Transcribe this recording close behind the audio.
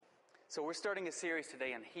So we're starting a series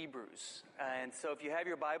today on Hebrews. And so if you have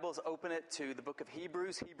your Bibles, open it to the book of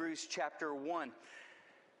Hebrews, Hebrews chapter 1.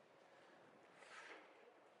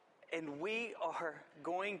 And we are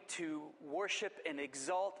going to worship and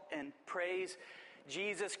exalt and praise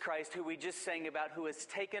Jesus Christ, who we just sang about, who has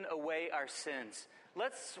taken away our sins.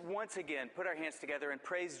 Let's once again put our hands together and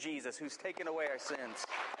praise Jesus, who's taken away our sins.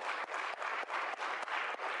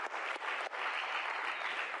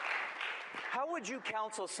 How would you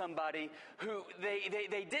counsel somebody who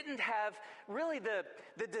they didn't have really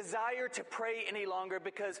the desire to pray any longer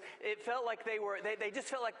because it felt like they just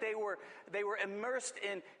felt like they were immersed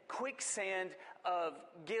in quicksand of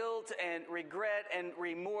guilt and regret and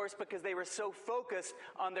remorse because they were so focused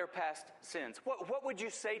on their past sins? What would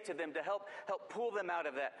you say to them to help pull them out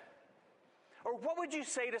of that? Or what would you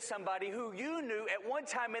say to somebody who you knew at one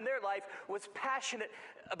time in their life was passionate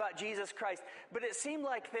about Jesus Christ, but it seemed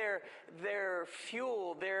like their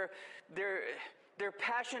fuel, their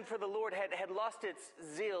passion for the Lord had lost its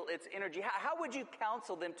zeal, its energy? How would you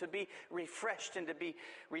counsel them to be refreshed and to be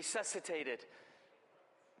resuscitated?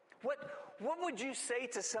 What would you say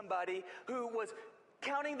to somebody who was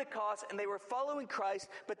counting the cost and they were following Christ,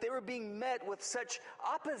 but they were being met with such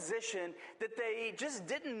opposition that they just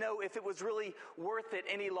didn't know if it was really worth it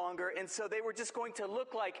any longer, and so they were just going to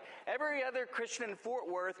look like every other Christian in Fort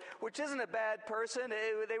Worth, which isn't a bad person.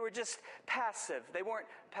 They were just passive. They weren't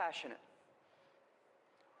passionate.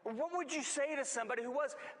 What would you say to somebody who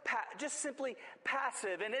was just simply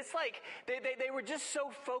passive? And it's like they were just so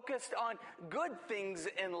focused on good things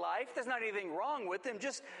in life. There's not anything wrong with them,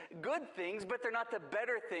 just good things, but they're not the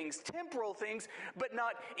better things, temporal things, but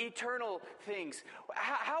not eternal things.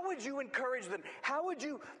 How would you encourage them? How would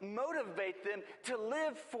you motivate them to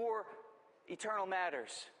live for eternal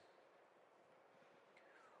matters?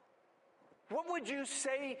 What would you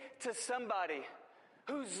say to somebody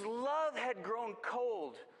whose love had grown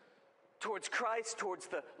cold towards Christ, towards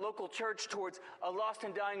the local church, towards a lost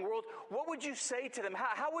and dying world? What would you say to them?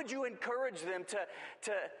 How would you encourage them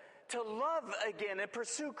to love again and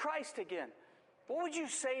pursue Christ again? What would you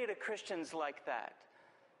say to Christians like that?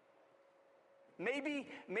 Maybe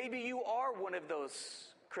you are one of those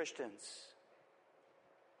Christians.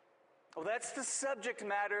 Well, that's the subject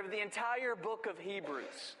matter of the entire book of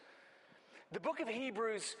Hebrews. The book of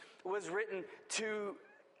Hebrews was written to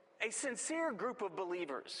a sincere group of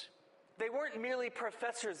believers. They weren't merely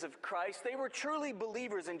professors of Christ. They were truly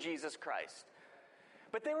believers in Jesus Christ.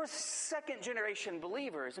 But they were second generation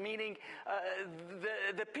believers, meaning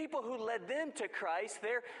the people who led them to Christ,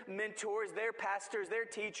 their mentors, their pastors, their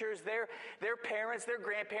teachers, their parents, their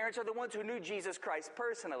grandparents are the ones who knew Jesus Christ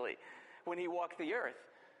personally when he walked the earth.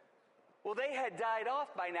 Well, they had died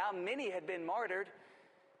off by now. Many had been martyred.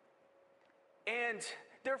 And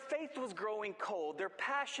their faith was growing cold. Their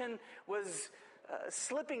passion was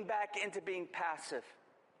slipping back into being passive.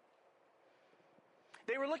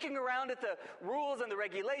 They were looking around at the rules and the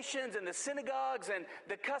regulations and the synagogues and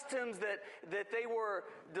the customs that they were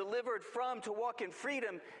delivered from to walk in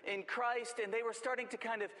freedom in Christ, and they were starting to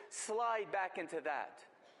kind of slide back into that.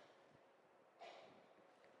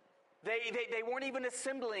 They weren't even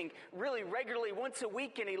assembling really regularly once a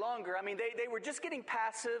week any longer. I mean, they were just getting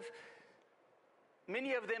passive.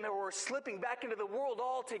 Many of them were slipping back into the world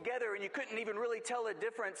altogether, and you couldn't even really tell a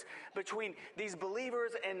difference between these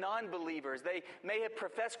believers and non-believers. They may have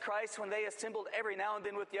professed Christ when they assembled every now and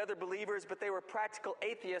then with the other believers, but they were practical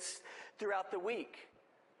atheists throughout the week.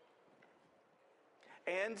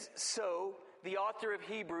 And so the author of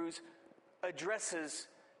Hebrews addresses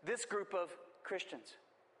this group of Christians.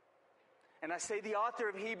 And I say the author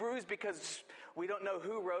of Hebrews because we don't know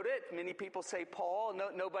who wrote it. Many people say Paul.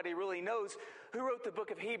 Nobody really knows who wrote the book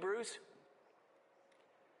of Hebrews.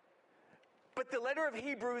 But the letter of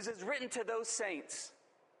Hebrews is written to those saints.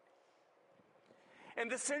 And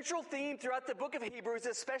the central theme throughout the book of Hebrews,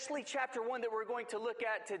 especially chapter 1 that we're going to look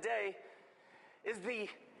at today, is the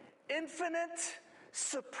infinite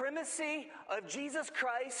supremacy of Jesus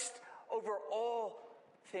Christ over all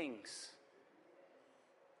things.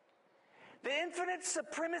 The infinite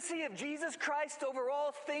supremacy of Jesus Christ over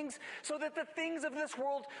all things, so that the things of this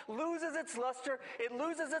world loses its luster, it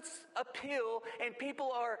loses its appeal, and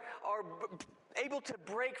people are able to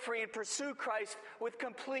break free and pursue Christ with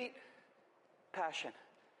complete passion.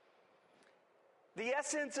 The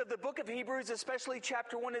essence of the book of Hebrews, especially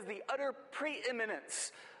chapter 1, is the utter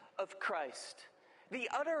preeminence of Christ. The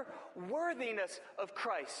utter worthiness of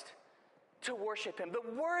Christ. to worship him,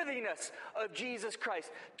 the worthiness of Jesus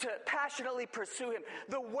Christ to passionately pursue him,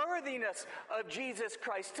 the worthiness of Jesus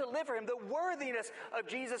Christ to live for him, the worthiness of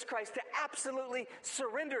Jesus Christ to absolutely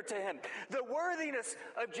surrender to him, the worthiness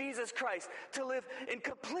of Jesus Christ to live in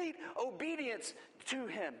complete obedience to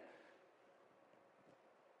him.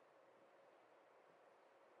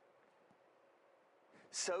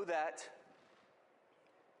 So that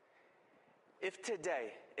if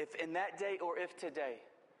in that day or if today,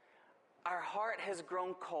 our heart has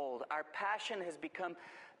grown cold, our passion has become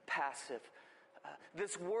passive,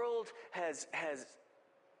 this world has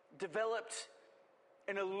developed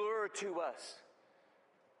an allure to us.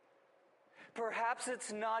 Perhaps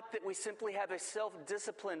it's not that we simply have a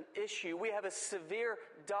self-discipline issue. We have a severe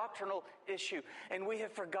doctrinal issue, and we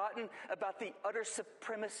have forgotten about the utter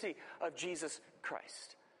supremacy of Jesus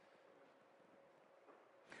Christ.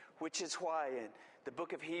 Which is why in the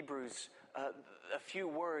book of Hebrews, a few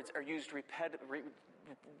words are used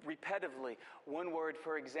repetitively. One word,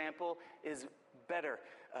 for example, is better.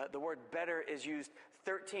 The word better is used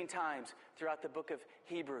 13 times throughout the book of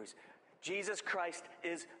Hebrews. Jesus Christ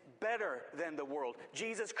is better than the world.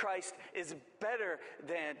 Jesus Christ is better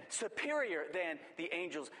than, superior than the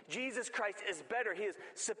angels. Jesus Christ is better. He is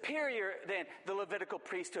superior than the Levitical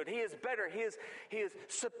priesthood. He is better. He is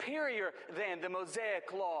superior than the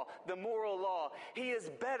Mosaic law, the moral law. He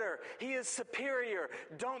is better. He is superior.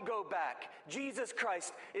 Don't go back. Jesus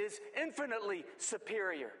Christ is infinitely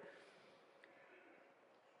superior.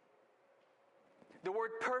 The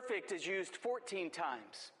word perfect is used 14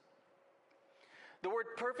 times. The word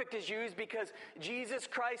perfect is used because Jesus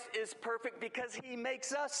Christ is perfect because he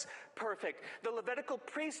makes us perfect. The Levitical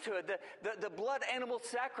priesthood, the blood animal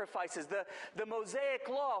sacrifices, the Mosaic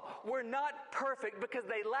law were not perfect because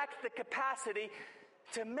they lacked the capacity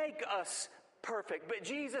to make us perfect. But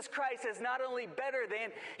Jesus Christ is not only better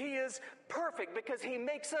than, he is perfect because he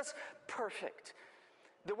makes us perfect.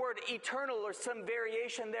 The word eternal, or some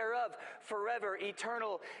variation thereof, forever,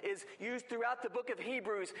 eternal, is used throughout the book of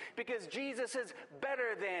Hebrews because Jesus is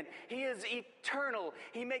better than. He is eternal.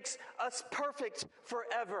 He makes us perfect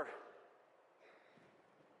forever.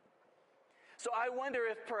 So I wonder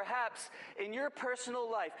if perhaps in your personal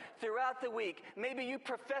life, throughout the week, maybe you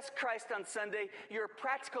profess Christ on Sunday, you're a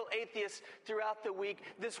practical atheist throughout the week,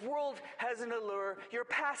 this world has an allure, you're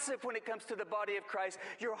passive when it comes to the body of Christ,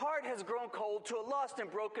 your heart has grown cold to a lost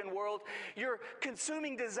and broken world, your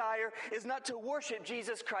consuming desire is not to worship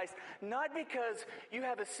Jesus Christ, not because you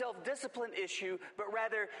have a self-discipline issue, but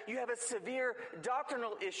rather you have a severe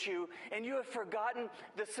doctrinal issue, and you have forgotten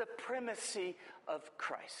the supremacy of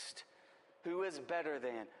Christ, who is better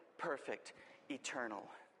than, perfect, eternal.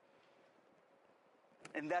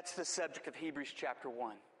 And that's the subject of Hebrews chapter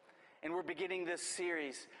 1. And we're beginning this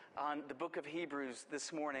series on the book of Hebrews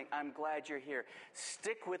this morning. I'm glad you're here.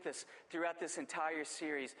 Stick with us throughout this entire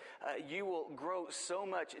series. You will grow so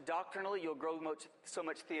much doctrinally. You'll grow so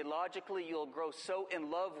much theologically. You'll grow so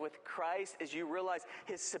in love with Christ as you realize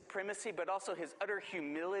his supremacy, but also his utter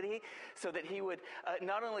humility, so that he would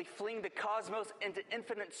not only fling the cosmos into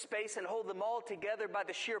infinite space and hold them all together by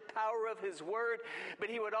the sheer power of his word, but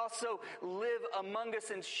he would also live among us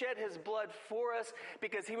and shed his blood for us,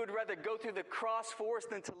 because he would rather go through the cross for us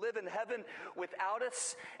than to live in heaven without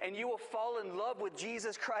us. And you will fall in love with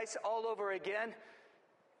Jesus Christ all over again.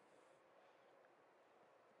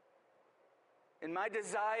 And my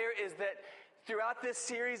desire is that throughout this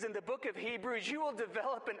series in the book of Hebrews, you will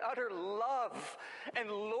develop an utter love and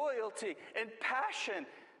loyalty and passion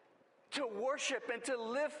to worship and to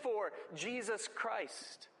live for Jesus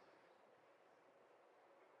Christ.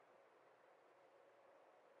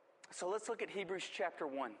 So let's look at Hebrews chapter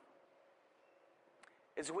 1.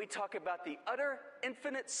 As we talk about the utter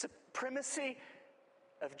infinite supremacy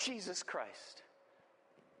of Jesus Christ.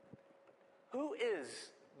 Who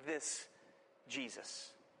is this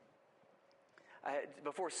Jesus?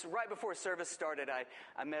 Right before service started,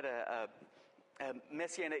 I met a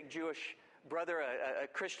Messianic Jewish brother, a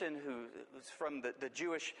Christian who's from the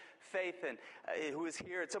Jewish faith, and who is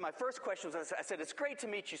here. And so my first question was, I said, it's great to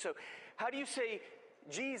meet you. So how do you say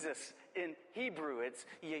Jesus in Hebrew? It's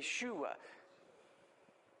Yeshua.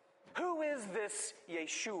 Who is this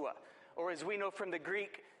Yeshua? Or as we know from the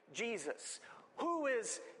Greek, Jesus. Who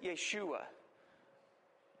is Yeshua?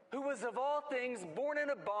 Who was of all things born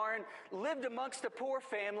in a barn, lived amongst a poor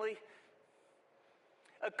family,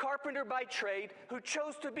 a carpenter by trade, who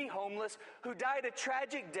chose to be homeless, who died a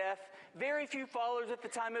tragic death, very few followers at the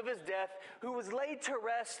time of his death, who was laid to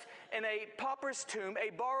rest in a pauper's tomb,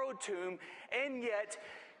 a borrowed tomb, and yet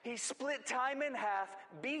He split time in half,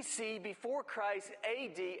 BC, before Christ,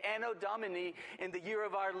 AD, Anno Domini, in the year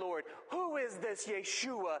of our Lord. Who is this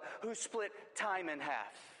Yeshua who split time in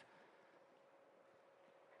half?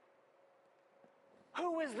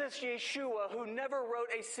 Who is this Yeshua who never wrote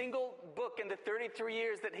a single book in the 33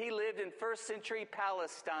 years that he lived in first century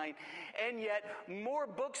Palestine, and yet more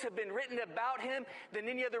books have been written about him than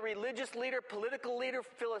any other religious leader, political leader,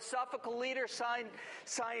 philosophical leader,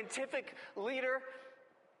 scientific leader,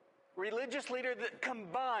 religious leader that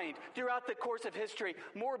combined throughout the course of history?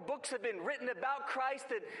 More books have been written about Christ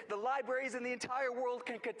than the libraries in the entire world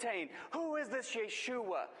can contain. Who is this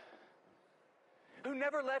Yeshua who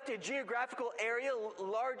never left a geographical area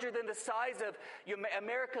larger than the size of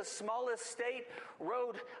America's smallest state,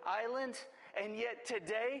 Rhode Island? And yet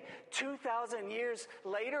today, 2,000 years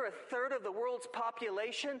later, a third of the world's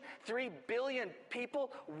population, 3 billion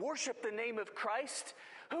people, worship the name of Christ.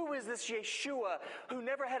 Who is this Yeshua who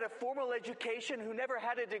never had a formal education, who never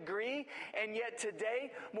had a degree, and yet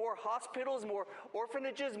today more hospitals, more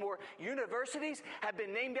orphanages, more universities have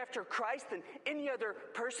been named after Christ than any other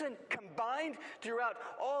person combined throughout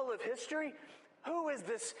all of history? Who is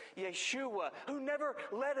this Yeshua who never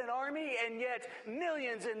led an army, and yet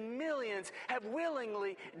millions and millions have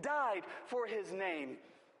willingly died for his name?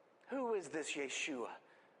 Who is this Yeshua,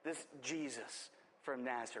 this Jesus from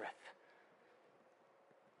Nazareth?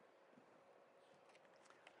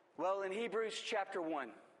 Well, in Hebrews chapter 1,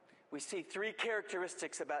 we see 3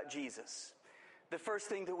 characteristics about Jesus. The first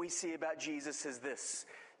thing that we see about Jesus is this: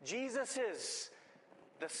 Jesus is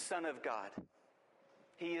the Son of God.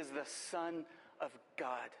 He is the Son of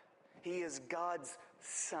God. He is God's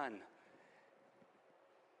Son.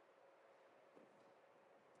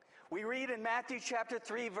 We read in Matthew chapter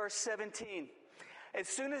 3, verse 17, as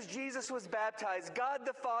soon as Jesus was baptized, God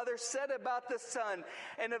the Father said about the Son,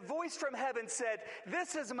 and a voice from heaven said,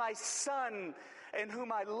 "This is my Son, in whom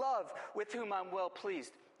I love, with whom I'm well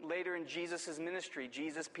pleased." Later in Jesus' ministry,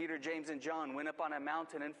 Jesus, Peter, James, and John went up on a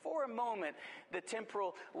mountain, and for a moment, the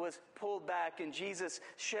temporal was pulled back, and Jesus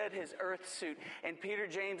shed his earth suit. And Peter,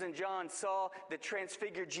 James, and John saw the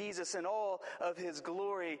transfigured Jesus in all of his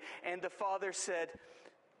glory. And the Father said,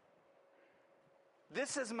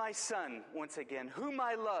 "This is my Son," once again, "whom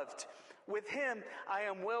I loved. With him I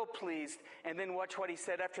am well pleased." And then watch what he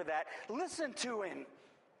said after that. Listen to him.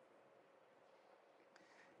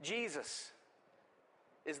 Jesus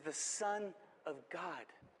is the Son of God.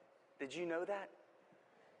 Did you know that?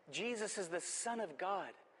 Jesus is the Son of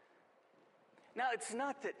God. Now, it's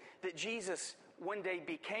not that Jesus one day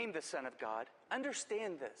became the Son of God.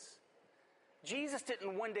 Understand this. Jesus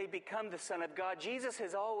didn't one day become the Son of God. Jesus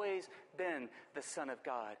has always been the Son of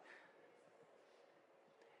God.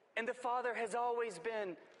 And the Father has always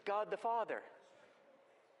been God the Father.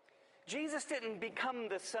 Jesus didn't become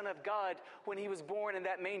the Son of God when he was born in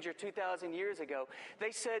that manger 2,000 years ago.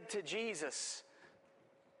 They said to Jesus,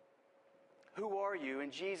 "Who are you?"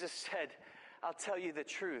 And Jesus said, "I'll tell you the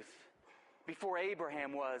truth. Before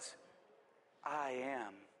Abraham was, I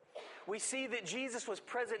am." We see that Jesus was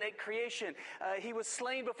present at creation. He was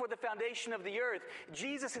slain before the foundation of the earth.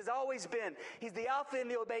 Jesus has always been. He's the Alpha and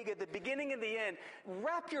the Omega, the beginning and the end.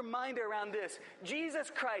 Wrap your mind around this. Jesus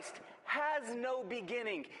Christ has no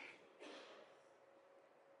beginning.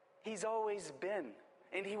 He's always been,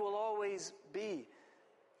 and he will always be.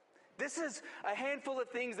 This is a handful of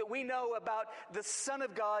things that we know about the Son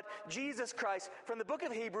of God, Jesus Christ. From the book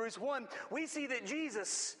of Hebrews 1, we see that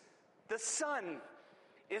Jesus, the Son,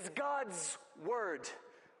 is God's Word.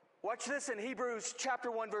 Watch this in Hebrews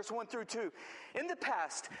chapter 1, verse 1 through 2. In the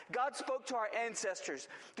past, God spoke to our ancestors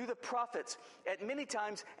through the prophets at many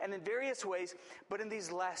times and in various ways, but in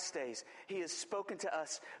these last days, he has spoken to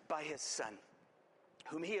us by his Son,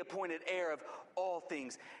 whom he appointed heir of all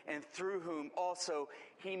things, and through whom also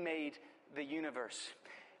he made the universe.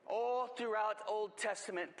 All throughout Old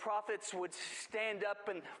Testament, prophets would stand up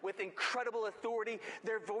and with incredible authority,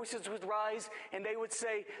 their voices would rise and they would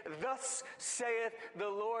say, "Thus saith the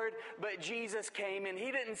Lord." But Jesus came and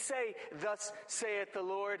he didn't say, "Thus saith the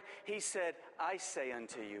Lord." He said, "I say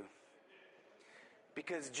unto you."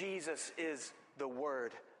 Because Jesus is the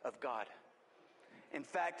Word of God. In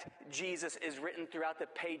fact, Jesus is written throughout the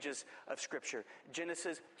pages of Scripture,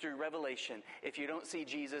 Genesis through Revelation. If you don't see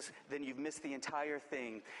Jesus, then you've missed the entire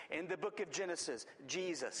thing. In the book of Genesis,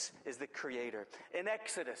 Jesus is the Creator. In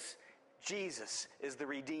Exodus, Jesus is the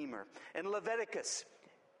Redeemer. In Leviticus,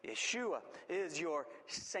 Yeshua is your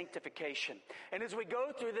sanctification. And as we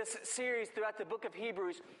go through this series throughout the book of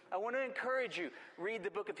Hebrews, I want to encourage you, read the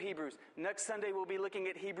book of Hebrews. Next Sunday, we'll be looking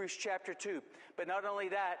at Hebrews chapter 2. But not only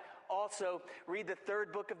that, also read the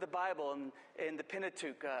third book of the Bible in the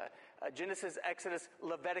Pentateuch, Genesis, Exodus,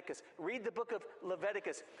 Leviticus. Read the book of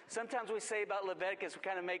Leviticus. Sometimes we say about Leviticus, we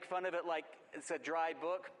kind of make fun of it like it's a dry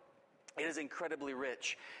book. It is incredibly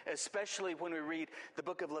rich, especially when we read the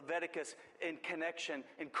book of Leviticus in connection,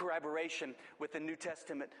 in corroboration with the New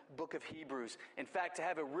Testament book of Hebrews. In fact, to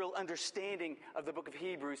have a real understanding of the book of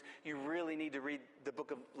Hebrews, you really need to read the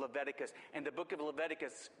book of Leviticus. And the book of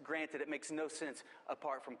Leviticus, granted, it makes no sense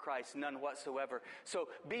apart from Christ, none whatsoever. So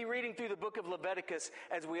be reading through the book of Leviticus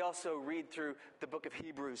as we also read through the book of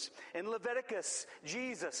Hebrews. In Leviticus,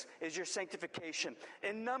 Jesus is your sanctification.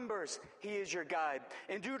 In Numbers, He is your guide.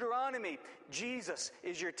 In Deuteronomy, Jesus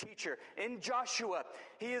is your teacher. In Joshua,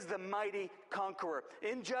 He is the mighty conqueror.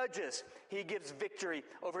 In Judges, He gives victory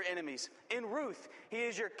over enemies. In Ruth, He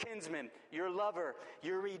is your kinsman, your lover,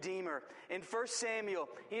 your redeemer. In 1 Samuel,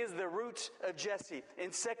 He is the roots of Jesse. In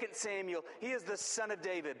 2 Samuel, He is the son of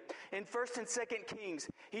David. In 1 and 2 Kings,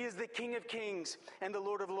 He is the King of kings and the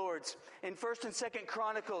Lord of lords. In 1 and 2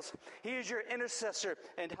 Chronicles, He is your intercessor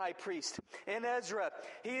and high priest. In Ezra,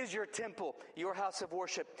 He is your temple, your house of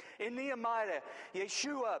worship. In Nehemiah,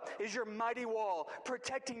 Yeshua is your mighty wall,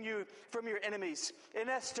 protecting you from your enemies. In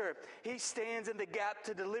Esther, He stands in the gap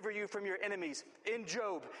to deliver you from your enemies. In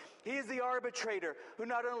Job, He is the arbitrator who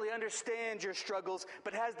not only understands your struggles,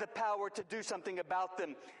 but has the power to do something about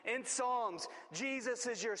them. In Psalms, Jesus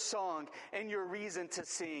is your song and your reason to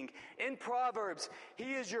sing. In Proverbs,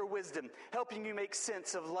 He is your wisdom, helping you make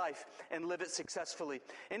sense of life and live it successfully.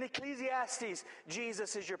 In Ecclesiastes,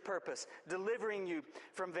 Jesus is your purpose, delivering you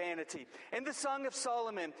from vanity. In the Song of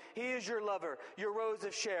Solomon, He is your lover, your rose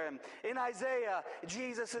of Sharon. In Isaiah,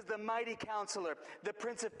 Jesus is the mighty counselor, the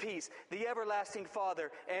Prince of Peace, the everlasting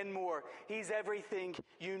Father, and more. He's everything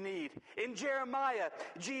you need. In Jeremiah,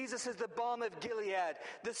 Jesus is the balm of Gilead,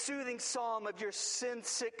 the soothing psalm of your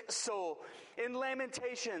sin-sick soul. In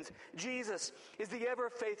Lamentations, Jesus is the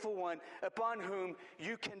ever-faithful one upon whom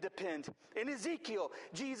you can depend. In Ezekiel,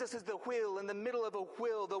 Jesus is the wheel in the middle of a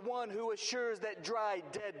wheel, the one who assures that dry,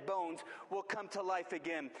 dead bones will come to life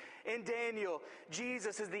again. In Daniel,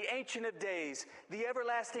 Jesus is the Ancient of Days, the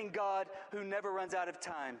everlasting God who never runs out of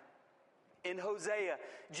time. In Hosea,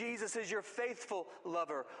 Jesus is your faithful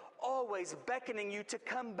lover, always beckoning you to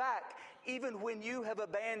come back, even when you have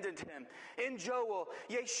abandoned Him. In Joel,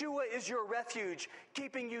 Yeshua is your refuge,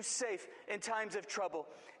 keeping you safe in times of trouble.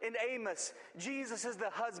 In Amos, Jesus is the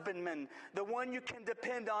husbandman, the one you can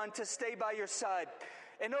depend on to stay by your side.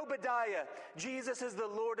 In Obadiah, Jesus is the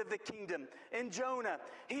Lord of the kingdom. In Jonah,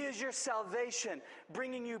 He is your salvation,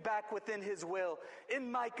 bringing you back within His will.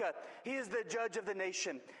 In Micah, He is the judge of the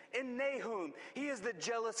nation. In Nahum, He is the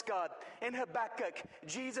jealous God. In Habakkuk,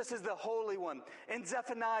 Jesus is the Holy One. In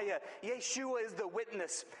Zephaniah, Yeshua is the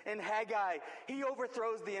witness. In Haggai, He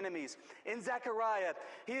overthrows the enemies. In Zechariah,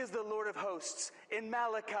 He is the Lord of hosts. In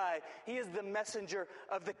Malachi, He is the messenger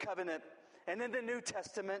of the covenant. And in the New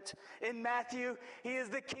Testament, in Matthew, He is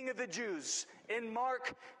the King of the Jews. In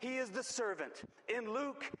Mark, He is the servant. In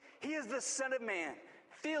Luke, He is the Son of Man,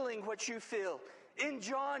 feeling what you feel. In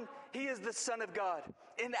John, He is the Son of God.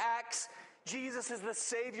 In Acts, Jesus is the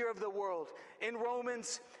Savior of the world. In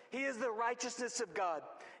Romans, He is the righteousness of God.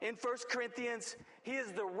 In 1 Corinthians, He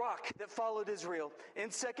is the rock that followed Israel. In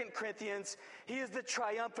 2 Corinthians, He is the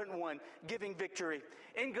triumphant one, giving victory.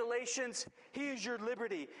 In Galatians, He is your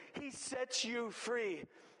liberty. He sets you free.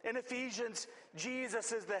 In Ephesians,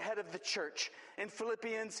 Jesus is the head of the church. In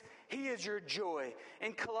Philippians, He is your joy.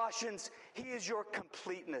 In Colossians, He is your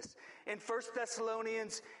completeness. In 1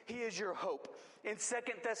 Thessalonians, He is your hope. In 2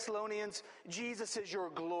 Thessalonians, Jesus is your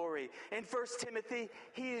glory. In 1 Timothy,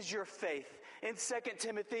 He is your faith. In 2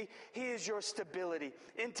 Timothy, He is your stability.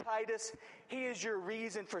 In Titus, He is your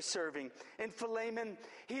reason for serving. In Philemon,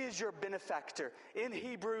 He is your benefactor. In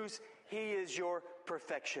Hebrews, He is your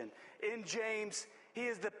perfection. In James, He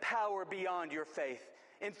is the power beyond your faith.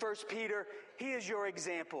 In 1 Peter, He is your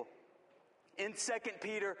example. In 2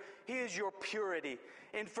 Peter, He is your purity.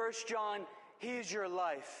 In 1 John, He is your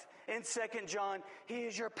life. In 2 John, He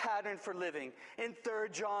is your pattern for living. In 3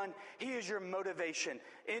 John, He is your motivation.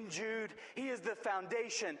 In Jude, He is the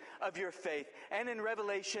foundation of your faith. And in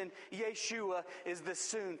Revelation, Yeshua is the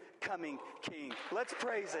soon coming King. Let's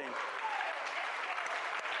praise Him.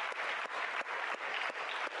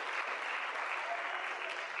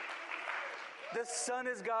 The Son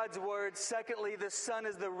is God's Word. Secondly, the Son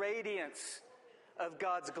is the radiance of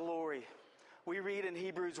God's glory. We read in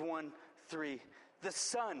Hebrews 1:3, The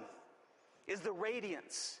Son is the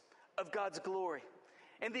radiance of God's glory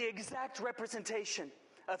and the exact representation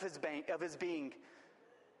of his being.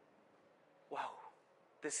 Wow,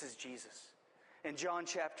 this is Jesus. In John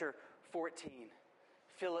chapter 14,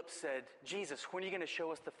 Philip said, Jesus, when are you going to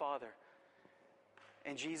show us the Father?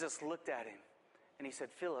 And Jesus looked at him and he said,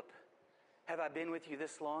 Philip, have I been with you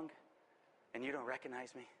this long and you don't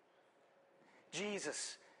recognize me?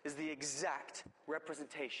 Jesus is the exact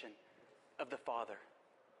representation of the Father.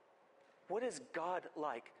 What is God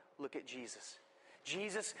like? Look at Jesus.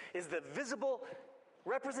 Jesus is the visible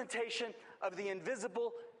representation of the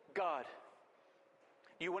invisible God.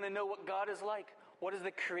 You want to know what God is like? What is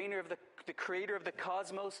the creator of the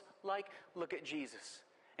cosmos like? Look at Jesus.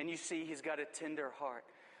 And you see he's got a tender heart.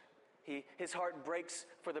 His heart breaks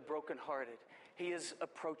for the brokenhearted. He is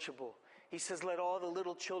approachable. He says, let all the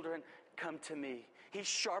little children come to me. He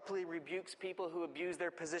sharply rebukes people who abuse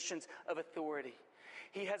their positions of authority.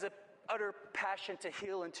 He has an utter passion to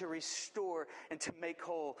heal and to restore and to make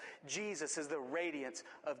whole. Jesus is the radiance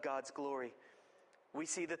of God's glory. We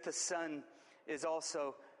see that the Son is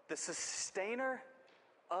also the sustainer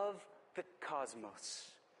of the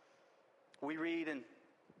cosmos. We read in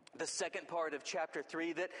the second part of chapter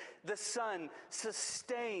 3 that the Son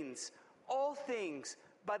sustains all things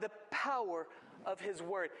by the power of his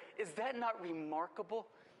word. Is that not remarkable?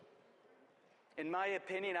 In my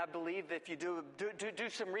opinion, I believe that if you do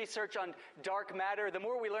some research on dark matter, the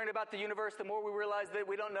more we learn about the universe, the more we realize that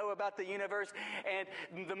we don't know about the universe.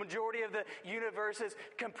 And the majority of the universe is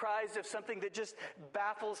comprised of something that just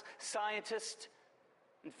baffles scientists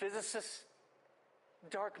and physicists.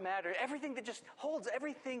 Dark matter, everything that just holds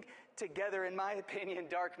everything together. In my opinion,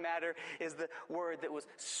 dark matter is the word that was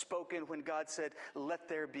spoken when God said, let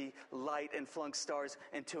there be light, and flung stars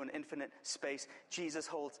into an infinite space. Jesus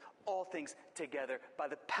holds all things together by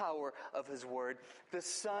the power of his word. The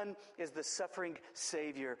Son is the suffering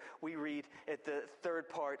Savior. We read at the third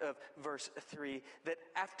part of verse 3 that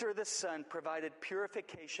after the Son provided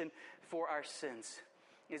purification for our sins.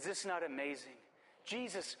 Is this not amazing?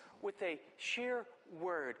 Jesus, with a sheer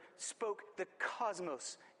word, spoke the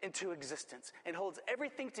cosmos into existence and holds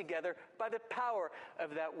everything together by the power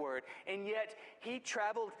of that word. And yet, he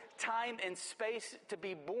traveled time and space to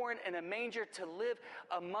be born in a manger, to live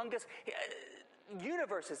among us.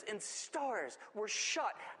 Universes and stars were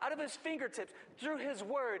shot out of his fingertips through his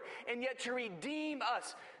word, and yet to redeem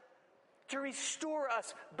us, to restore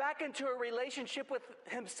us back into a relationship with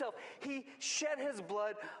himself, he shed his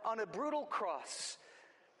blood on a brutal cross.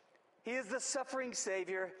 He is the suffering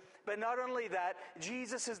Savior, but not only that,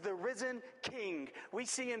 Jesus is the risen King. We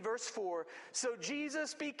see in verse 4, so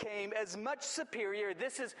Jesus became as much superior.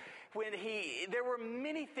 This is when there were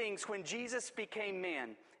many things when Jesus became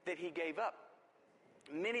man that he gave up.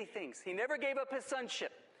 Many things. He never gave up his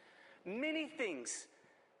sonship. Many things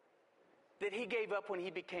that he gave up when he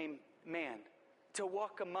became man, to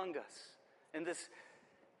walk among us in this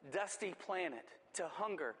dusty planet, to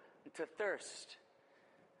hunger and to thirst.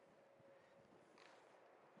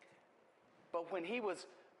 But when he was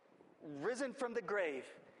risen from the grave,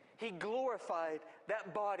 he glorified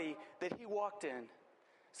that body that he walked in,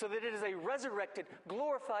 so that it is a resurrected,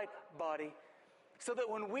 glorified body, so that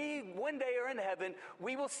when we one day are in heaven,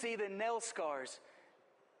 we will see the nail scars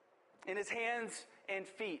in his hands and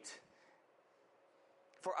feet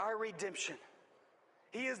for our redemption.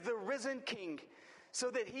 He is the risen King,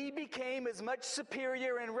 so that he became as much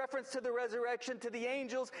superior in reference to the resurrection to the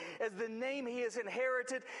angels as the name he has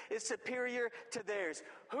inherited is superior to theirs.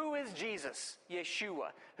 Who is Jesus? Yeshua,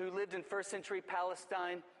 who lived in first century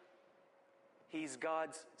Palestine. He's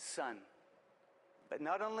God's Son. But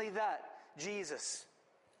not only that, Jesus,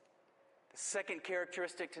 the second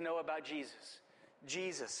characteristic to know about Jesus,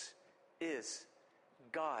 Jesus is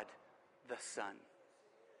God the Son.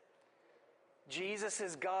 Jesus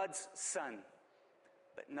is God's Son.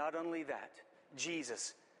 But not only that,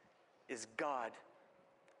 Jesus is God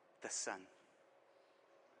the Son.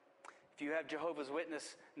 If you have Jehovah's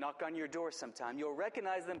Witness knock on your door sometime, you'll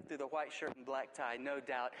recognize them through the white shirt and black tie, no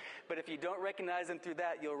doubt. But if you don't recognize them through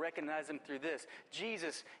that, you'll recognize them through this.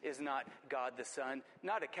 Jesus is not God the Son,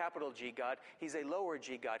 not a capital G God. He's a lower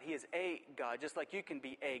G God. He is a God, just like you can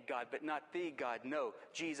be a God, but not the God. No,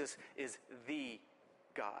 Jesus is the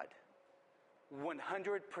God.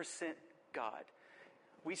 100% God.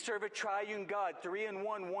 We serve a triune God, 3 in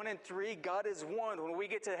 1, 1 in 3. God is one. When we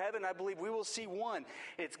get to heaven, I believe we will see one.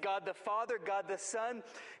 It's God the Father, God the Son,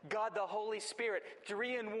 God the Holy Spirit,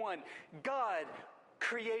 3 in 1. God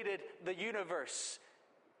created the universe,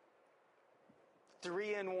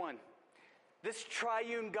 3 in 1. This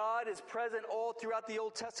triune God is present all throughout the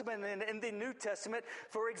Old Testament and in the New Testament.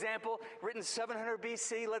 For example, written 700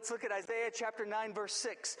 BC, let's look at Isaiah chapter 9, verse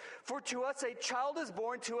 6. For to us a child is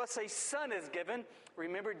born, to us a son is given.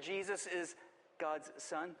 Remember, Jesus is God's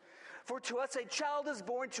son. For to us a child is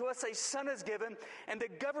born, to us a son is given, and the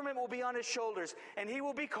government will be on his shoulders, and he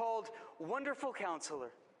will be called Wonderful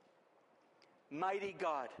Counselor, Mighty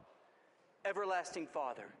God, Everlasting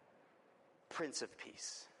Father, Prince of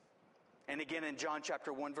Peace. And again in John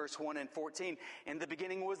chapter 1, verse 1 and 14, in the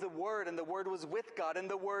beginning was the Word, and the Word was with God, and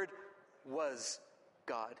the Word was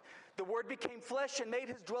God. The Word became flesh and made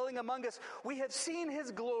his dwelling among us. We have seen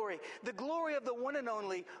his glory, the glory of the one and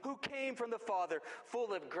only who came from the Father,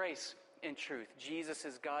 full of grace and truth. Jesus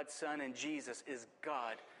is God's Son, and Jesus is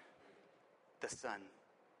God the Son.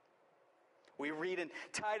 We read in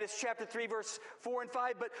Titus chapter 3, verse 4 and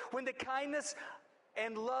 5, but when the kindness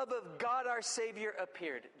and love of God our Savior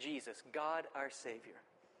appeared. Jesus, God our Savior.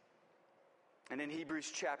 And in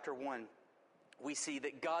Hebrews chapter 1, we see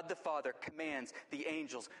that God the Father commands the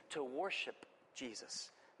angels to worship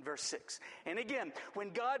Jesus. Verse 6. And again,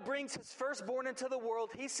 when God brings his firstborn into the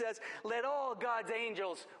world, he says, let all God's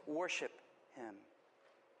angels worship him.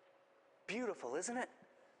 Beautiful, isn't it?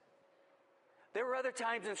 There were other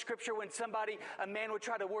times in Scripture when a man would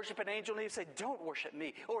try to worship an angel and he'd say, don't worship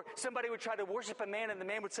me. Or somebody would try to worship a man and the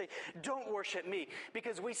man would say, don't worship me.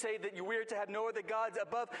 Because we say that we're to have no other gods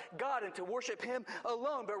above God and to worship him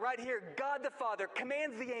alone. But right here, God the Father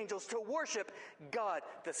commands the angels to worship God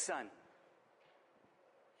the Son.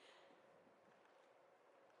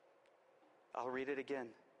 I'll read it again.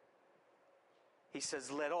 He says,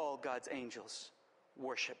 let all God's angels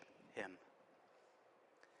worship him.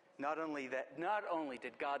 Not only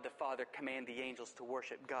did God the Father command the angels to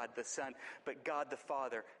worship God the Son, but God the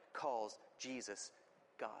Father calls Jesus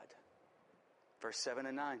God. Verse 7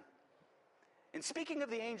 and 9. And speaking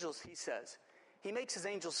of the angels, he says, he makes his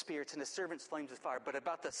angels spirits and his servants flames of fire. But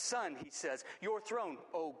about the Son, he says, your throne,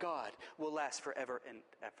 O God, will last forever and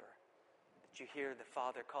ever. Did you hear the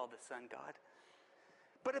Father call the Son God?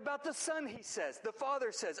 But about the Son, he says, the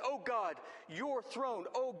Father says, O God, your throne,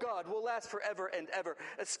 O God, will last forever and ever.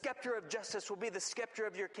 A scepter of justice will be the scepter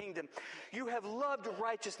of your kingdom. You have loved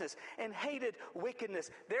righteousness and hated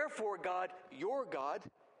wickedness. Therefore, God, your God,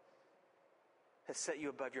 has set you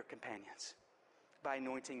above your companions by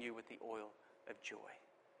anointing you with the oil of joy.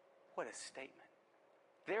 What a statement.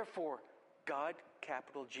 Therefore, God,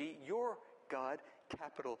 capital G, your God,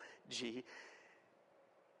 capital G.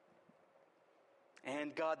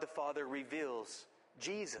 And God the Father reveals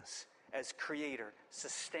Jesus as creator,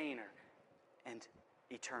 sustainer, and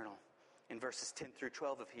eternal. In verses 10 through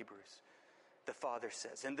 12 of Hebrews, the Father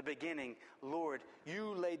says, in the beginning, Lord,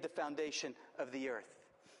 you laid the foundation of the earth.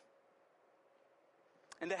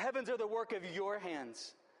 And the heavens are the work of your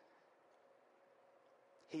hands.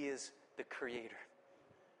 He is the creator.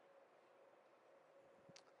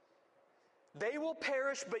 They will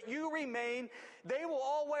perish, but you remain. They will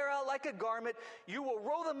all wear out like a garment. You will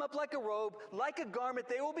roll them up like a robe. Like a garment,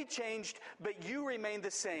 they will be changed, but you remain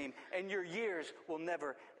the same, and your years will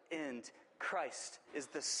never end. Christ is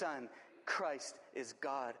the Son. Christ is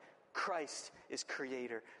God. Christ is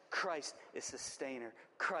creator. Christ is sustainer.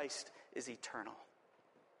 Christ is eternal.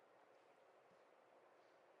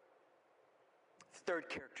 Third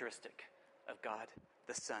characteristic of God,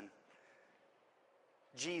 the Son.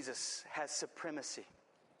 Jesus has supremacy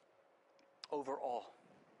over all.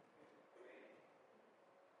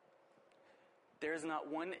 There is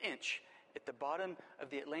not 1 inch at the bottom of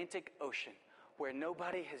the Atlantic Ocean where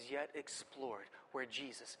nobody has yet explored, where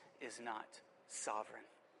Jesus is not sovereign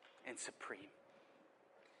and supreme.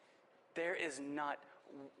 There is not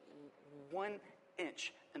 1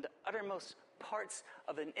 inch in the uttermost parts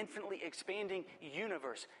of an infinitely expanding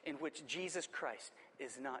universe in which Jesus Christ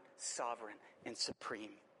is not sovereign and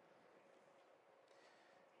supreme.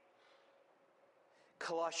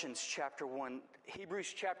 Colossians chapter 1,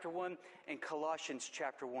 Hebrews chapter 1 and Colossians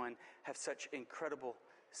chapter 1 have such incredible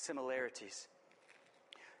similarities.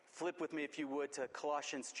 Flip with me, if you would, to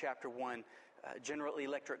Colossians chapter 1, General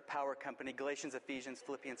Electric Power Company, Galatians, Ephesians,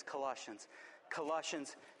 Philippians, Colossians.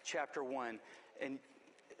 Colossians chapter 1. And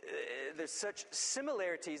there's such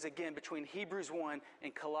similarities, again, between Hebrews 1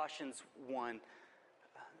 and Colossians 1.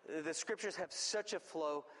 The scriptures have such a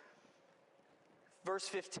flow. Verse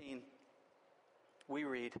 15, we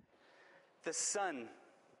read, the Son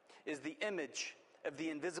is the image of the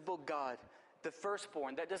invisible God, the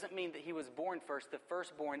firstborn. That doesn't mean that he was born first. The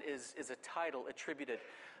firstborn is a title attributed.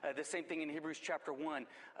 The same thing in Hebrews chapter 1.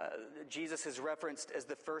 Jesus is referenced as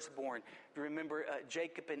the firstborn. If you remember,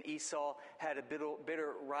 Jacob and Esau had a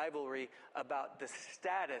bitter rivalry about the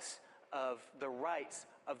status of the rights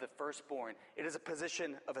of the firstborn. It is a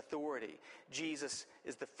position of authority. Jesus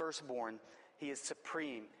is the firstborn. He is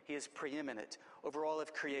supreme. He is preeminent over all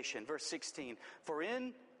of creation. Verse 16, for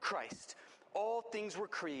in Christ all things were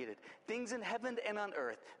created, things in heaven and on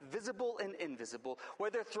earth, visible and invisible,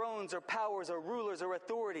 whether thrones or powers or rulers or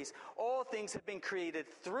authorities, all things have been created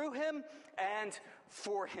through him and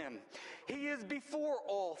for him. He is before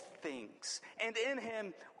all things, and in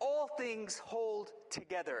him all things hold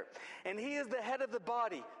together. And he is the head of the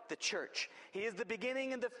body, the church. He is the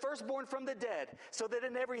beginning and the firstborn from the dead, so that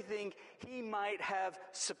in everything he might have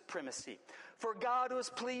supremacy. For God was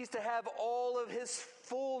pleased to have all of his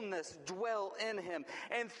fullness dwell in him,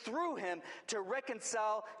 and through him to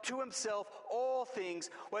reconcile to himself all things,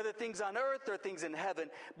 whether things on earth or things in heaven,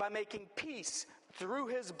 by making peace through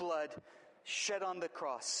his blood shed on the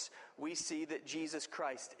cross. We see that Jesus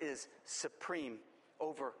Christ is supreme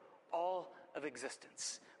over all of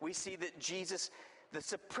existence. We see that Jesus, the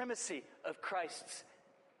supremacy of Christ's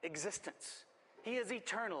existence. He is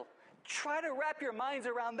eternal. Try to wrap your minds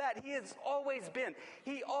around that. He has always been.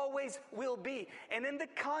 He always will be. And in the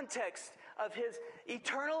context of his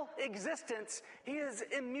eternal existence, he is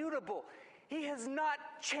immutable. He has not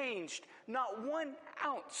changed. Not 1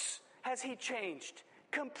 ounce has he changed.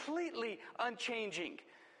 Completely unchanging.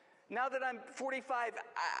 Now that I'm 45,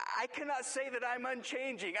 I cannot say that I'm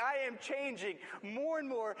unchanging. I am changing more and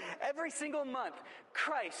more every single month.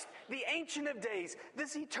 Christ, the Ancient of Days,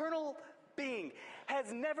 this eternal being,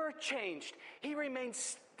 has never changed. He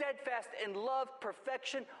remains steadfast in love,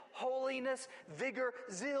 perfection, holiness, vigor,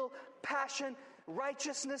 zeal, passion,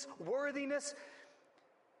 righteousness, worthiness.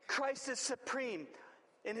 Christ is supreme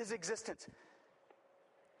in his existence.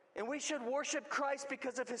 And we should worship Christ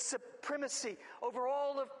because of his supremacy over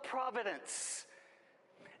all of providence.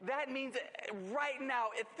 That means right now,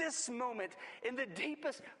 at this moment, in the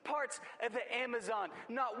deepest parts of the Amazon,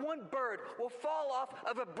 not one bird will fall off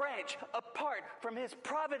of a branch apart from his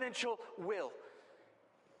providential will.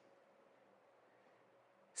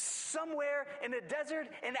 Somewhere in a desert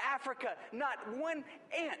in Africa, not one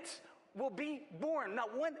ant will be born.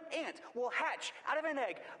 Not one ant will hatch out of an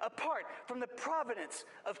egg apart from the providence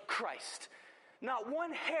of Christ. Not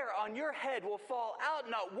one hair on your head will fall out.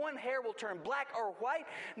 Not one hair will turn black or white.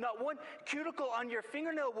 Not one cuticle on your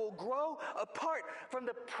fingernail will grow apart from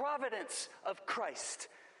the providence of Christ.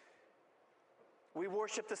 We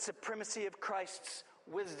worship the supremacy of Christ's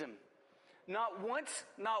wisdom. Not once,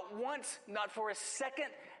 not for a second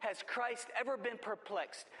has Christ ever been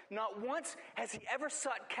perplexed. Not once has he ever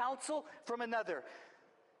sought counsel from another.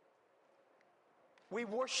 We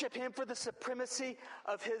worship him for the supremacy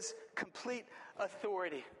of his complete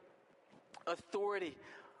authority. Authority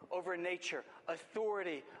over nature.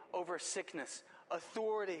 Authority over sickness.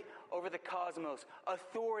 Authority over the cosmos.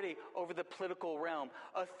 Authority over the political realm.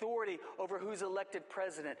 Authority over who's elected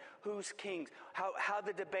president, who's kings, how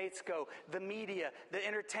the debates go, the media, the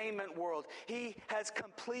entertainment world. He has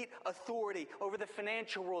complete authority over the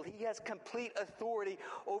financial world. He has complete authority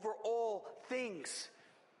over all things.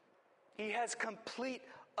 He has complete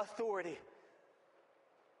authority.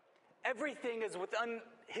 Everything is within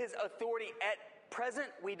his authority at present.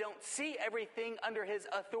 We don't see everything under his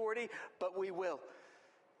authority, but we will.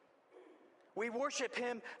 We worship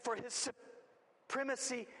him for his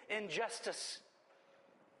supremacy in justice.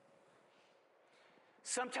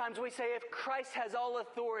 Sometimes we say, if Christ has all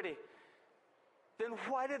authority, then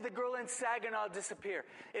why did the girl in Saginaw disappear?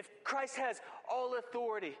 If Christ has all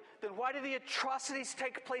authority, then why do the atrocities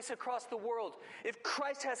take place across the world? If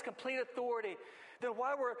Christ has complete authority, then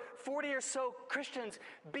why were 40 or so Christians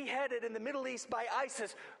beheaded in the Middle East by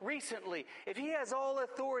ISIS recently? If he has all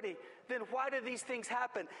authority, then why do these things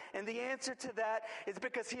happen? And the answer to that is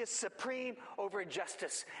because he is supreme over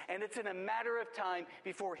justice. And it's in a matter of time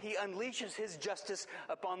before he unleashes his justice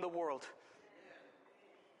upon the world.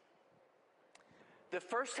 The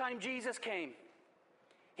first time Jesus came,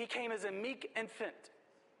 he came as a meek infant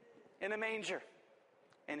in a manger.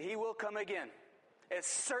 And he will come again. As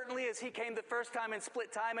certainly as he came the first time and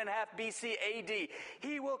split time in half BC AD,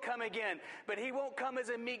 he will come again. But he won't come as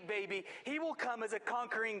a meek baby. He will come as a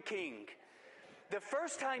conquering king. The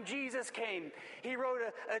first time Jesus came, he rode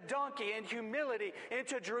a donkey in humility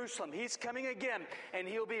into Jerusalem. He's coming again, and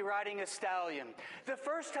he'll be riding a stallion. The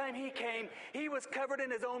first time he came, he was covered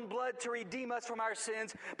in his own blood to redeem us from our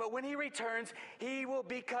sins. But when he returns, he will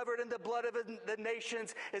be covered in the blood of the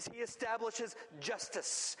nations as he establishes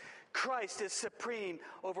justice. Christ is supreme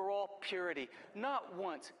over all purity. Not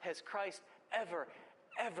once has Christ ever,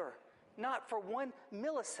 not for 1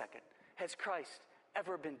 millisecond has Christ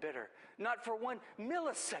ever been bitter. Not for 1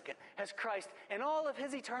 millisecond has Christ in all of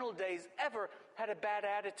his eternal days ever had a bad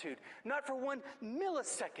attitude. Not for 1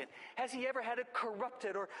 millisecond has he ever had a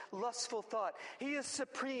corrupted or lustful thought. He is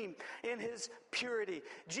supreme in his purity.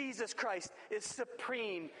 Jesus Christ is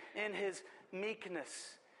supreme in his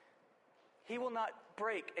meekness. He will not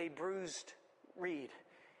break a bruised reed.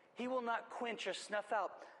 He will not quench or snuff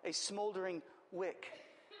out a smoldering wick.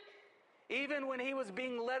 Even when he was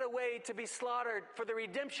being led away to be slaughtered for the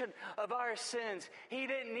redemption of our sins, he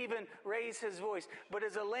didn't even raise his voice. But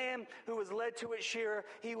as a lamb who was led to its shearer,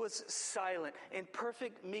 he was silent. In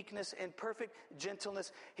perfect meekness and perfect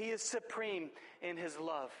gentleness, he is supreme in his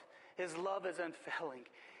love. His love is unfailing.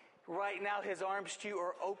 Right now, his arms to you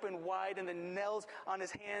are open wide, and the nails on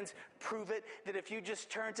his hands prove it, that if you just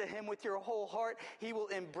turn to him with your whole heart, he will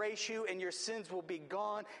embrace you, and your sins will be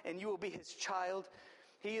gone, and you will be his child.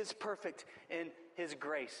 He is perfect in his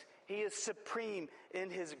grace. He is supreme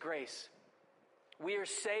in his grace. We are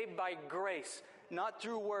saved by grace, not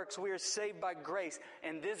through works. We are saved by grace,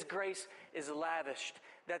 and this grace is lavished.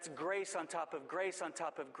 That's grace on top of grace on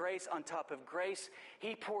top of grace on top of grace.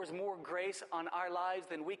 He pours more grace on our lives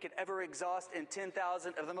than we could ever exhaust in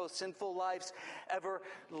 10,000 of the most sinful lives ever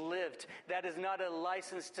lived. That is not a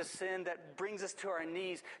license to sin. That brings us to our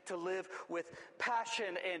knees to live with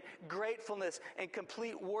passion and gratefulness and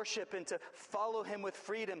complete worship and to follow him with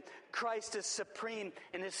freedom. Christ is supreme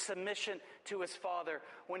in his submission to his Father.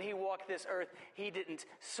 When he walked this earth, he didn't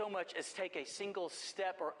so much as take a single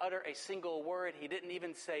step or utter a single word. He didn't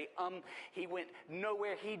even say He went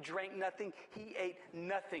nowhere. He drank nothing. He ate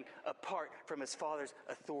nothing apart from his Father's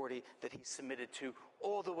authority that he submitted to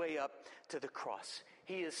all the way up to the cross.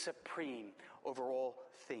 He is supreme over all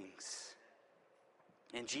things.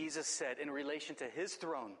 And Jesus said in relation to his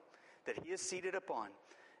throne that he is seated upon,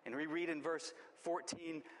 and we read in verse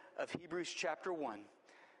 14 of Hebrews chapter 1,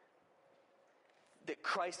 that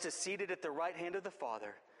Christ is seated at the right hand of the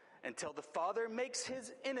Father until the Father makes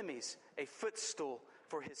his enemies a footstool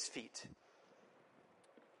for his feet.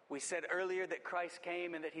 We said earlier that Christ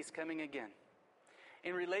came and that he's coming again.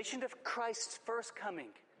 In relation to Christ's first coming,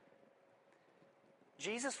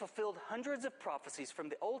 Jesus fulfilled hundreds of prophecies from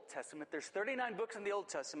the Old Testament. There's 39 books in the Old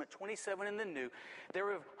Testament, 27 in the New. There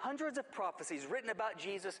were hundreds of prophecies written about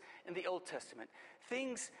Jesus in the Old Testament.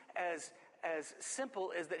 Things as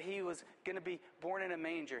simple as that he was going to be born in a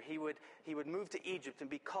manger. He would move to Egypt and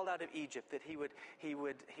be called out of Egypt. That he would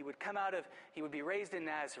be raised in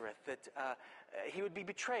Nazareth. That he would be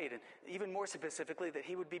betrayed, and even more specifically, that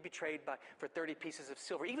he would be betrayed for 30 pieces of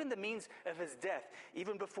silver. Even the means of his death,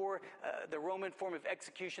 even before the Roman form of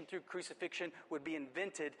execution through crucifixion would be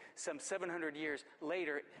invented some 700 years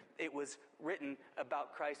later, it was written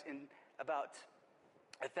about Christ in about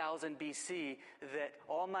 1000 BC that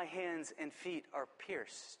all my hands and feet are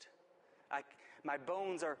pierced. My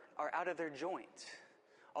bones are out of their joint.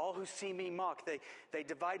 All who see me mock. They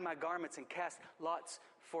divide my garments and cast lots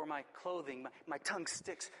for my clothing. My tongue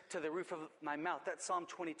sticks to the roof of my mouth. That's Psalm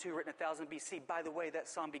 22, written 1000 BC. By the way, that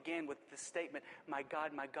psalm began with this statement, my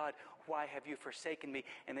God, why have you forsaken me?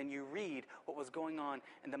 And then you read what was going on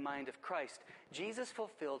in the mind of Christ. Jesus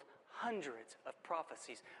fulfilled hundreds of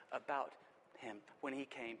prophecies about him when he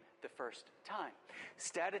came the first time.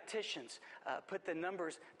 Statisticians put the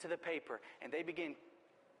numbers to the paper, and they began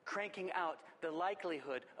cranking out the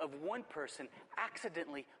likelihood of one person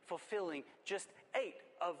accidentally fulfilling just 8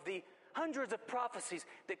 of the hundreds of prophecies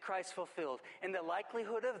that Christ fulfilled. And the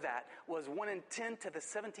likelihood of that was 1 in 10 to the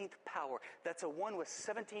 17th power. That's a 1 with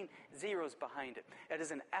 17 zeros behind it. That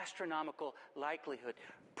is an astronomical likelihood.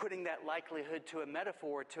 Putting that likelihood to a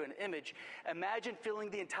metaphor, to an image, imagine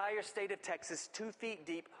filling the entire state of Texas 2 feet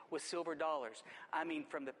deep with silver dollars. I mean,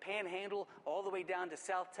 from the Panhandle all the way down to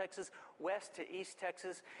South Texas, west to East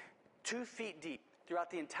Texas, 2 feet deep throughout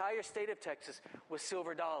the entire state of Texas with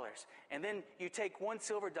silver dollars. And then you take one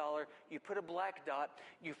silver dollar, you put a black dot,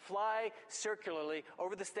 you fly circularly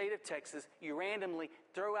over the state of Texas, you randomly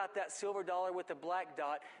throw out that silver dollar with the black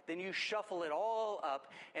dot, then you shuffle it all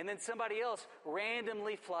up, and then somebody else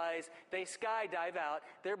randomly flies, they skydive out,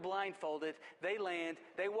 they're blindfolded, they land,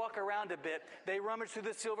 they walk around a bit, they rummage through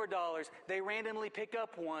the silver dollars, they randomly pick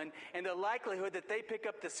up one, and the likelihood that they pick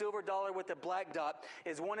up the silver dollar with the black dot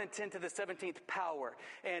is 1 in 10 to the 17th power.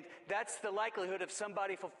 And that's the likelihood of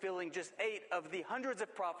somebody fulfilling just 8 of the hundreds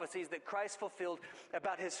of prophecies that Christ fulfilled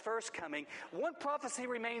about his first coming. One prophecy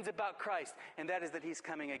remains about Christ, and that is that he's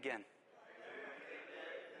coming again.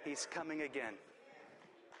 He's coming again.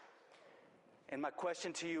 And my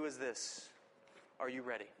question to you is this: are you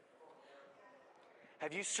ready?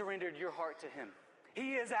 Have you surrendered your heart to him?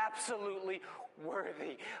 He is absolutely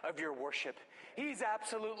worthy of your worship. He's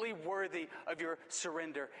absolutely worthy of your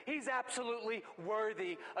surrender. He's absolutely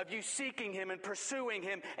worthy of you seeking him and pursuing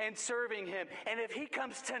him and serving him. And if he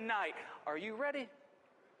comes tonight, are you ready?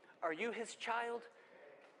 Are you his child?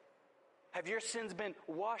 Have your sins been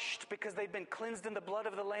washed because they've been cleansed in the blood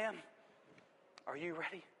of the Lamb? Are you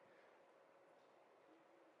ready?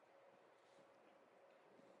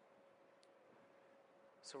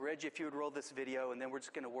 So Reggie, if you would roll this video, and then we're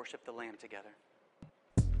just going to worship the Lamb together.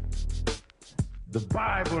 The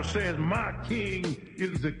Bible says, my king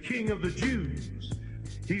is the king of the Jews.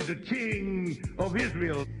 He's the king of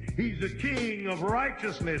Israel. He's the king of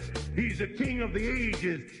righteousness. He's the king of the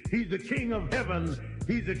ages. He's the king of heaven.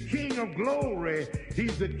 He's the king of glory.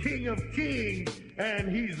 He's the king of kings. And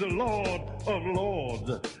he's the Lord of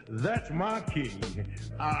lords. That's my king.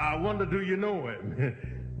 I wonder, do you know him?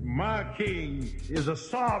 My king is a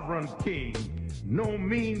sovereign king. No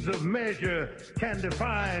means of measure can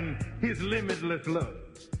define his limitless love.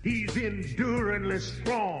 He's enduringly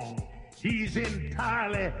strong. He's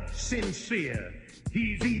entirely sincere.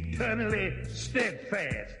 He's eternally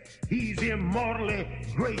steadfast. He's immortally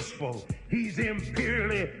graceful. He's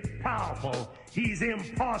imperially powerful. He's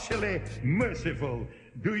impartially merciful.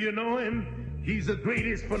 Do you know him? He's the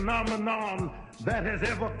greatest phenomenon that has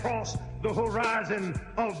ever crossed the horizon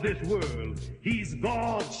of this world. He's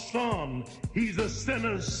God's Son. He's a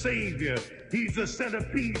sinner's Savior. He's the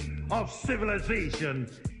centerpiece of civilization.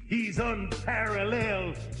 He's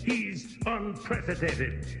unparalleled. He's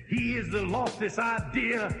unprecedented. He is the loftiest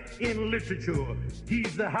idea in literature.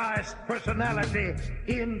 He's the highest personality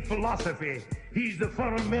in philosophy. He's the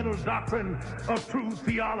fundamental doctrine of true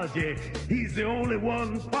theology. He's the only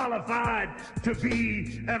one qualified to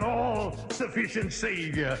be an all-sufficient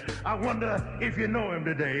Savior. I wonder if you know him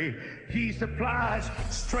today. He supplies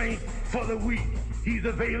strength for the weak. He's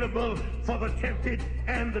available for the tempted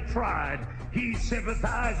and the tried. He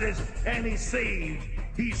sympathizes and he saves.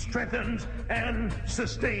 He strengthens and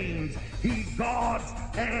sustains. He guards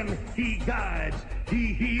and he guides.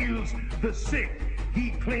 He heals the sick.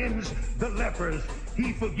 He cleanses the lepers.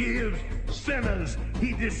 He forgives sinners.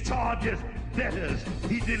 He discharges debtors.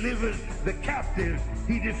 He delivers the captives.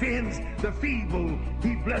 He defends the feeble.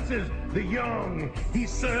 He blesses the young. He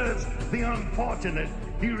serves the unfortunate.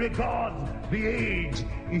 He regards the aged.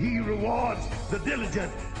 He rewards the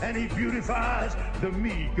diligent. And he beautifies the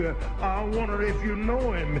meek. I wonder if you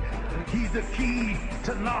know him. He's the key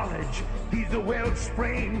to knowledge. He's the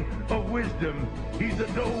wellspring of wisdom. He's the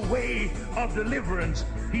doorway of deliverance.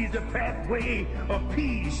 He's the pathway of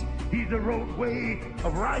peace. He's the roadway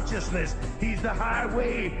of righteousness. He's the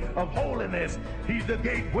highway of holiness. He's the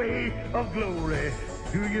gateway of glory.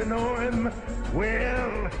 Do you know him?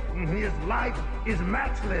 Well, his life is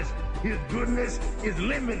matchless. His goodness is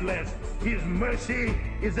limitless. His mercy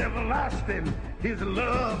is everlasting. His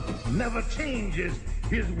love never changes.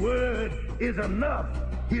 His word is enough.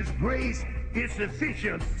 His grace is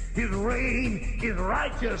sufficient. His reign is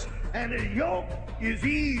righteous. And his yoke is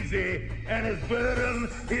easy. And his burden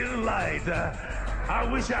is light.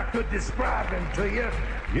 I wish I could describe him to you.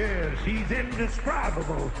 Yes, he's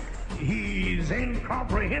indescribable. He's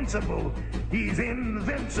incomprehensible. He's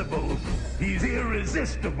invincible. He's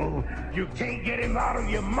irresistible. You can't get him out of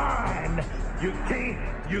your mind. You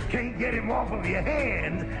can't get him off of your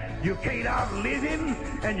hand. You can't outlive him,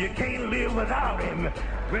 and you can't live without him.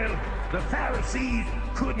 Well, the Pharisees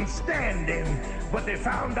couldn't stand him, but they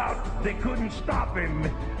found out they couldn't stop him.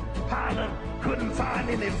 Pilate couldn't find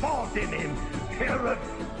any fault in him. Herod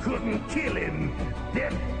couldn't kill him.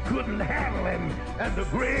 Death couldn't handle him. And the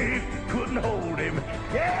grave couldn't hold him.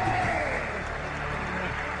 Yeah!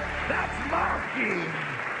 That's my king.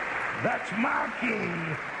 That's my king.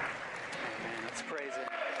 Amen. Let's praise him.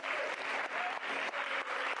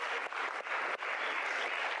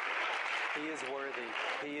 He is worthy.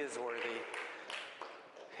 He is worthy.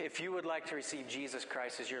 If you would like to receive Jesus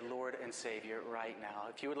Christ as your Lord and Savior right now,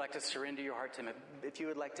 if you would like to surrender your heart to Him, if you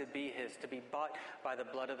would like to be His, to be bought by the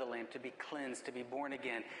blood of the Lamb, to be cleansed, to be born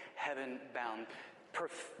again, heaven-bound,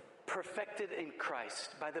 perfected in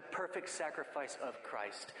Christ, by the perfect sacrifice of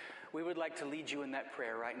Christ, we would like to lead you in that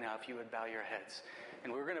prayer right now if you would bow your heads.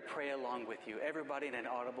 And we're going to pray along with you, everybody in an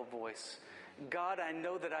audible voice. God, I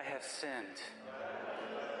know that I have sinned,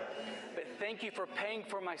 but thank you for paying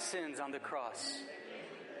for my sins on the cross.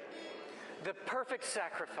 The perfect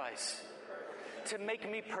sacrifice to make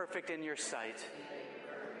me perfect in your sight.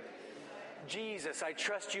 Jesus, I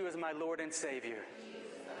trust you as my Lord and Savior.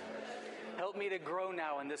 Help me to grow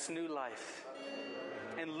now in this new life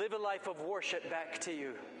and live a life of worship back to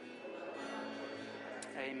you.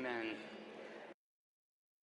 Amen.